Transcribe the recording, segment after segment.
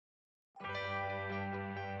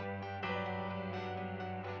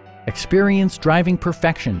Experience driving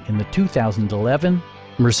perfection in the 2011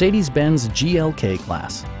 Mercedes-Benz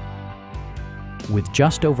GLK-Class. With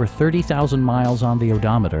just over 30,000 miles on the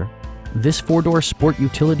odometer, this four-door sport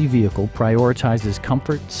utility vehicle prioritizes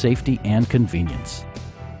comfort, safety, and convenience.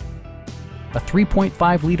 A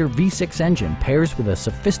 3.5-liter V6 engine pairs with a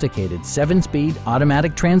sophisticated 7-speed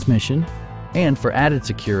automatic transmission, and for added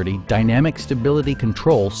security, dynamic stability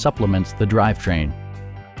control supplements the drivetrain.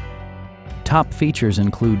 Top features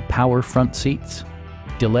include power front seats,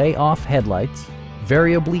 delay-off headlights,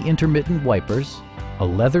 variably intermittent wipers, a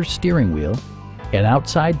leather steering wheel, an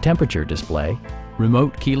outside temperature display,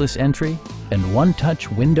 remote keyless entry, and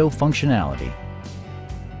one-touch window functionality.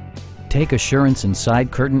 Take assurance in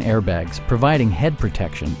side curtain airbags, providing head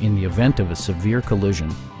protection in the event of a severe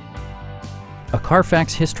collision. A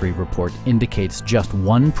Carfax history report indicates just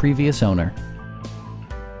one previous owner.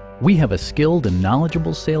 We have a skilled and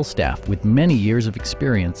knowledgeable sales staff with many years of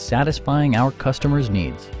experience satisfying our customers'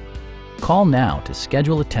 needs. Call now to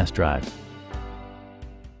schedule a test drive.